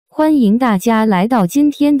欢迎大家来到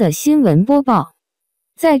今天的新闻播报。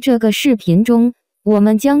在这个视频中，我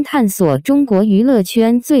们将探索中国娱乐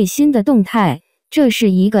圈最新的动态。这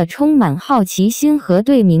是一个充满好奇心和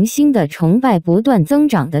对明星的崇拜不断增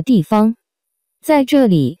长的地方。在这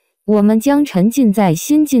里，我们将沉浸在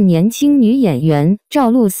新晋年轻女演员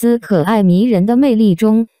赵露思可爱迷人的魅力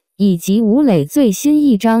中，以及吴磊最新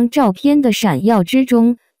一张照片的闪耀之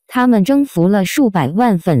中。他们征服了数百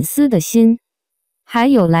万粉丝的心。还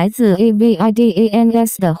有来自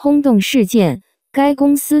EviDenS 的轰动事件，该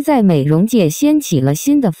公司在美容界掀起了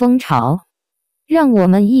新的风潮。让我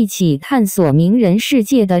们一起探索名人世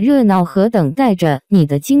界的热闹和等待着你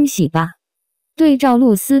的惊喜吧。对赵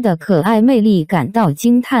露思的可爱魅力感到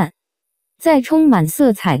惊叹。在充满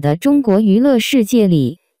色彩的中国娱乐世界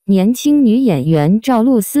里，年轻女演员赵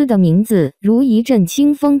露思的名字如一阵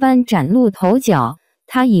清风般崭露头角。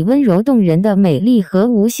她以温柔动人的美丽和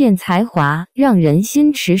无限才华，让人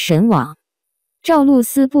心驰神往。赵露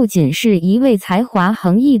思不仅是一位才华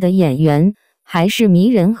横溢的演员，还是迷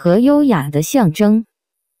人和优雅的象征。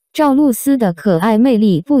赵露思的可爱魅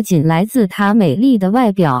力不仅来自她美丽的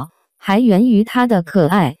外表，还源于她的可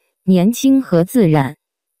爱、年轻和自然。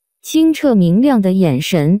清澈明亮的眼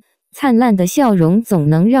神，灿烂的笑容总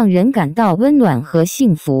能让人感到温暖和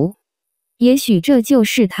幸福。也许这就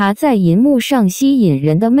是她在银幕上吸引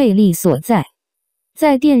人的魅力所在。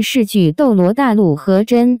在电视剧《斗罗大陆》和《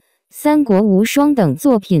真三国无双》等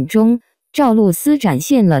作品中，赵露思展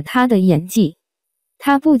现了她的演技。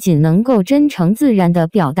她不仅能够真诚自然地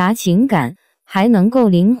表达情感，还能够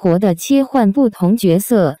灵活地切换不同角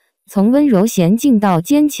色，从温柔娴静到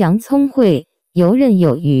坚强聪慧，游刃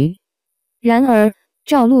有余。然而，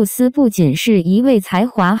赵露思不仅是一位才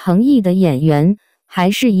华横溢的演员，还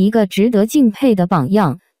是一个值得敬佩的榜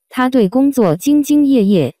样。她对工作兢兢业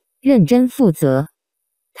业，认真负责。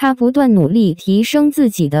她不断努力提升自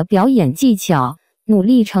己的表演技巧，努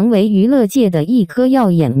力成为娱乐界的一颗耀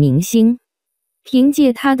眼明星。凭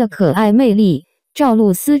借她的可爱魅力，赵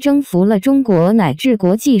露思征服了中国乃至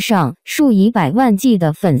国际上数以百万计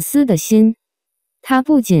的粉丝的心。她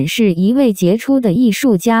不仅是一位杰出的艺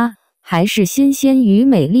术家，还是新鲜与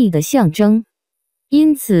美丽的象征。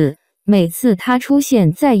因此，每次她出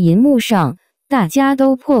现在银幕上，大家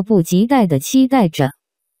都迫不及待地期待着。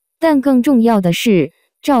但更重要的是，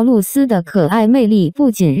赵露思的可爱魅力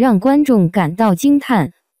不仅让观众感到惊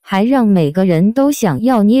叹，还让每个人都想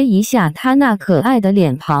要捏一下她那可爱的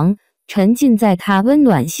脸庞，沉浸在她温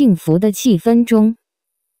暖幸福的气氛中。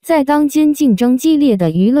在当今竞争激烈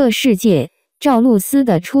的娱乐世界，赵露思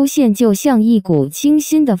的出现就像一股清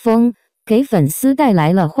新的风，给粉丝带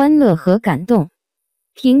来了欢乐和感动。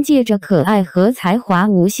凭借着可爱和才华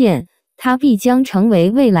无限，她必将成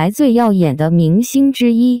为未来最耀眼的明星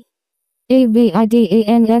之一。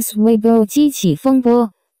EviDenS 微博激起风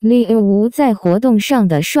波，leowu在活动上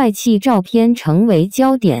的帅气照片成为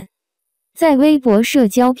焦点。在微博社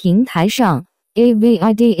交平台上，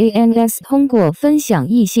 EviDenS 通过分享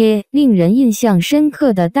一些令人印象深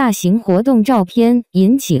刻的大型活动照片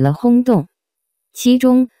引起了轰动。其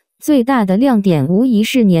中最大的亮点无疑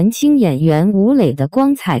是年轻演员吴磊的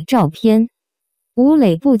光彩照片。吴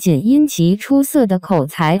磊不仅因其出色的口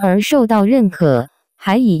才而受到认可，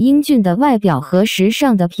还以英俊的外表和时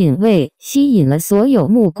尚的品味吸引了所有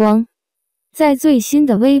目光。在最新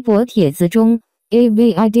的微博帖子中，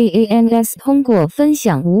 EviDenS 通过分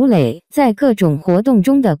享吴磊在各种活动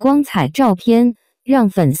中的光彩照片，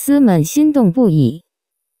让粉丝们心动不已。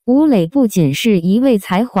吴磊不仅是一位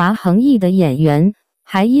才华横溢的演员，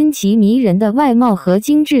还因其迷人的外貌和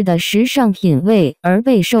精致的时尚品味而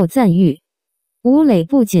备受赞誉。吴磊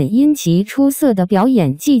不仅因其出色的表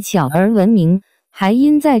演技巧而闻名，还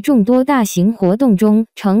因在众多大型活动中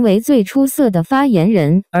成为最出色的发言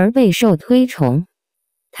人而备受推崇。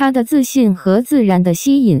他的自信和自然的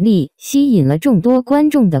吸引力吸引了众多观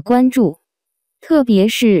众的关注。特别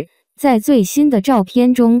是在最新的照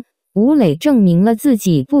片中，吴磊证明了自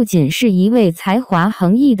己不仅是一位才华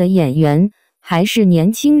横溢的演员，还是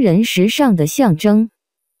年轻人时尚的象征。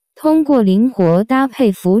通过灵活搭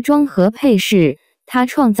配服装和配饰，他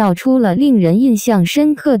创造出了令人印象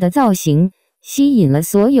深刻的造型，吸引了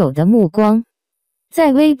所有的目光。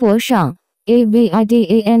在微博上，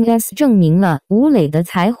 EviDenS 证明了吴磊的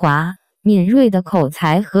才华、敏锐的口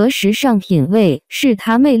才和时尚品味是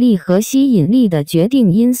他魅力和吸引力的决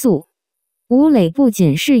定因素。吴磊不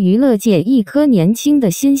仅是娱乐界一颗年轻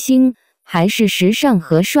的新星，还是时尚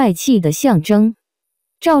和帅气的象征。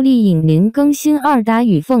赵丽颖临更新二搭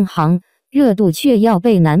与凤航，热度却要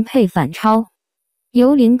被男配反超。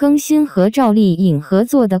由林更新和赵丽颖合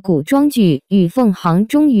作的古装剧《与凤航》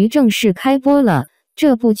终于正式开播了，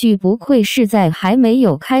这部剧不愧是在还没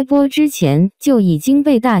有开播之前就已经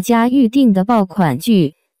被大家预定的爆款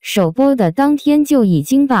剧，首播的当天就已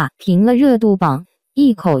经霸屏了热度榜，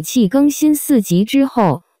一口气更新4集之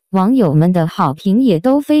后，网友们的好评也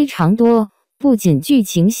都非常多，不仅剧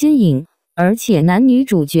情新颖，而且男女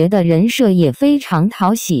主角的人设也非常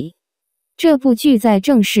讨喜。这部剧在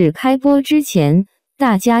正式开播之前，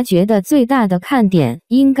大家觉得最大的看点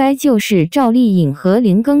应该就是赵丽颖和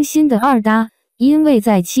林更新的二搭，因为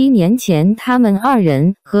在7年前他们2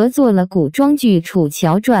人合作了古装剧《楚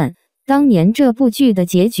乔传》，当年这部剧的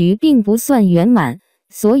结局并不算圆满，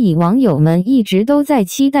所以网友们一直都在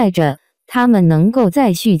期待着他们能够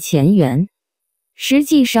再续前缘。实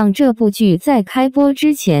际上这部剧在开播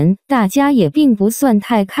之前，大家也并不算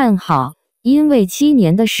太看好，因为7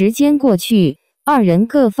年的时间过去，2人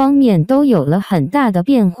各方面都有了很大的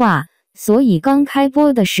变化，所以刚开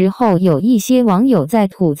播的时候有一些网友在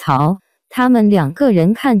吐槽，他们2个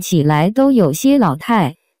人看起来都有些老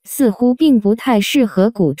态，似乎并不太适合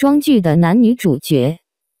古装剧的男女主角。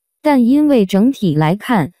但因为整体来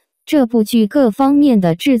看，这部剧各方面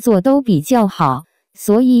的制作都比较好，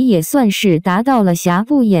所以也算是达到了瑕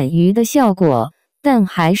不掩瑜的效果，但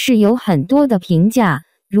还是有很多的评价。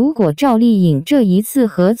如果赵丽颖这一次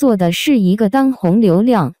合作的是一个当红流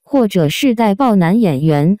量或者是带爆男演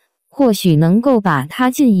员，或许能够把她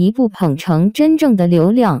进一步捧成真正的流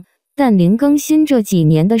量，但林更新这几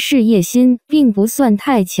年的事业心并不算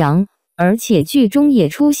太强，而且剧中也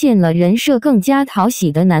出现了人设更加讨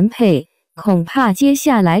喜的男配，恐怕接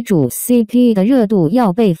下来主 CP 的热度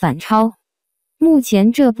要被反超。目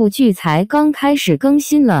前这部剧才刚开始更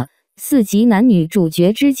新了4集，男女主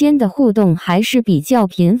角之间的互动还是比较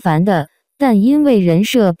频繁的，但因为人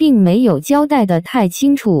设并没有交代得太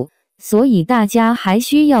清楚，所以大家还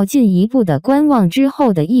需要进一步的观望之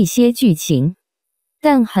后的一些剧情。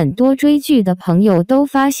但很多追剧的朋友都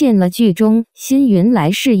发现了剧中辛云来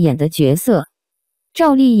饰演的角色。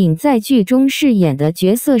赵丽颖在剧中饰演的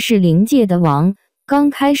角色是灵界的王，刚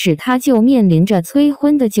开始她就面临着催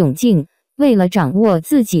婚的窘境，为了掌握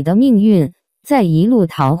自己的命运，再一路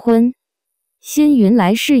逃婚。辛云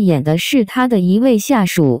来饰演的是他的一位下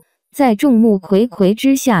属，在众目睽睽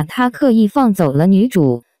之下，他刻意放走了女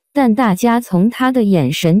主，但大家从他的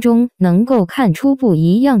眼神中能够看出不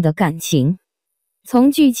一样的感情。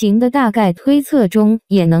从剧情的大概推测中，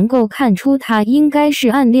也能够看出他应该是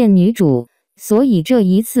暗恋女主，所以这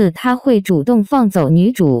一次他会主动放走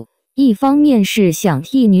女主，一方面是想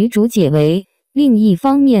替女主解围，另一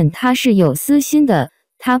方面他是有私心的，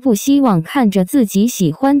他不希望看着自己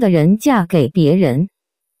喜欢的人嫁给别人。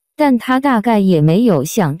但他大概也没有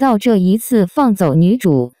想到，这一次放走女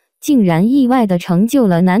主，竟然意外地成就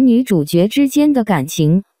了男女主角之间的感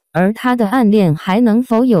情，而他的暗恋还能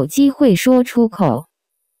否有机会说出口。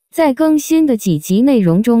在更新的几集内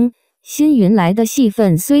容中，辛云来的戏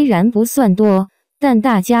份虽然不算多，但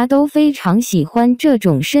大家都非常喜欢这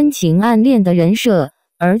种深情暗恋的人设，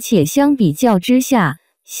而且相比较之下，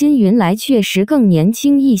辛云来确实更年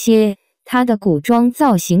轻一些，他的古装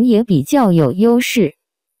造型也比较有优势。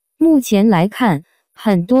目前来看，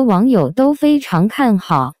很多网友都非常看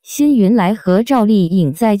好辛云来和赵丽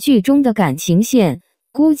颖在剧中的感情线，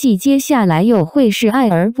估计接下来又会是爱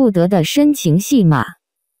而不得的深情戏码。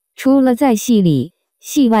除了在戏里，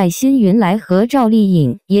戏外辛云来和赵丽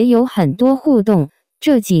颖也有很多互动，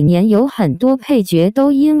这几年有很多配角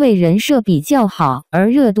都因为人设比较好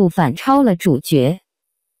而热度反超了主角。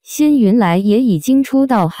辛云来也已经出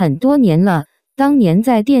道很多年了，当年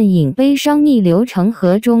在电影《悲伤逆流成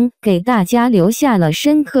河》中给大家留下了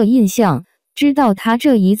深刻印象，知道他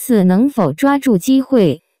这一次能否抓住机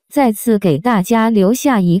会，再次给大家留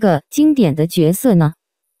下一个经典的角色呢？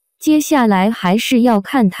接下来还是要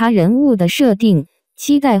看他人物的设定，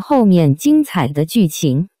期待后面精彩的剧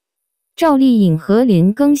情。赵丽颖和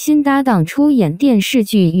林更新搭档出演电视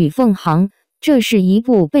剧《与凤航》，这是一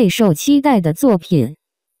部备受期待的作品。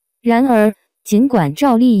然而，尽管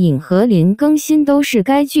赵丽颖和林更新都是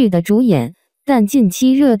该剧的主演，但近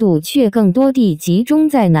期热度却更多地集中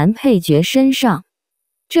在男配角身上。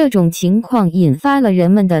这种情况引发了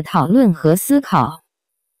人们的讨论和思考。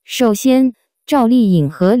首先，赵丽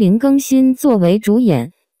颖和林更新作为主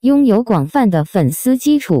演，拥有广泛的粉丝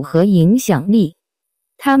基础和影响力，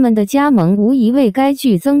他们的加盟无疑为该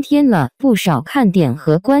剧增添了不少看点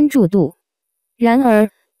和关注度。然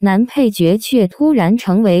而，男配角却突然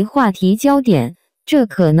成为话题焦点，这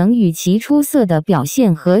可能与其出色的表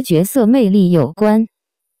现和角色魅力有关。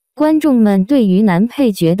观众们对于男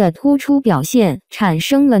配角的突出表现产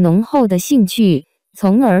生了浓厚的兴趣，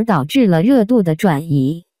从而导致了热度的转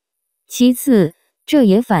移。其次，这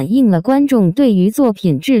也反映了观众对于作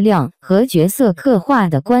品质量和角色刻画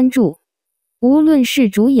的关注。无论是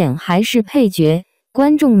主演还是配角，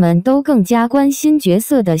观众们都更加关心角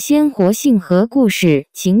色的鲜活性和故事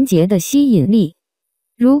情节的吸引力。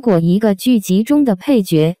如果一个剧集中的配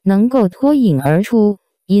角能够脱颖而出，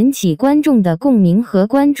引起观众的共鸣和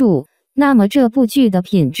关注，那么这部剧的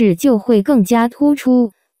品质就会更加突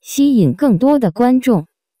出，吸引更多的观众。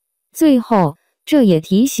最后，这也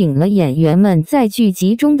提醒了演员们在剧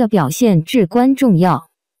集中的表现至关重要。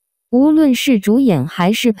无论是主演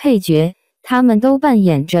还是配角，他们都扮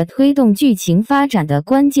演着推动剧情发展的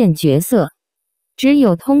关键角色。只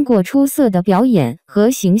有通过出色的表演和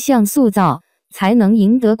形象塑造，才能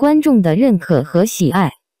赢得观众的认可和喜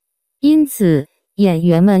爱。因此，演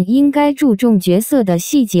员们应该注重角色的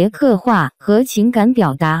细节刻画和情感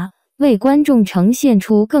表达，为观众呈现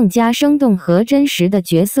出更加生动和真实的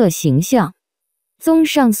角色形象。综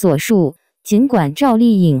上所述，尽管赵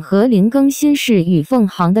丽颖和林更新是与凤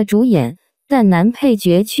航的主演，但男配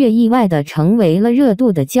角却意外地成为了热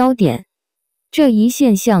度的焦点。这一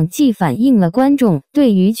现象既反映了观众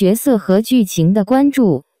对于角色和剧情的关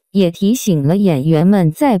注，也提醒了演员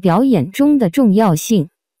们在表演中的重要性。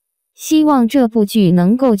希望这部剧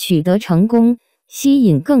能够取得成功，吸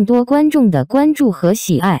引更多观众的关注和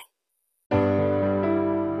喜爱。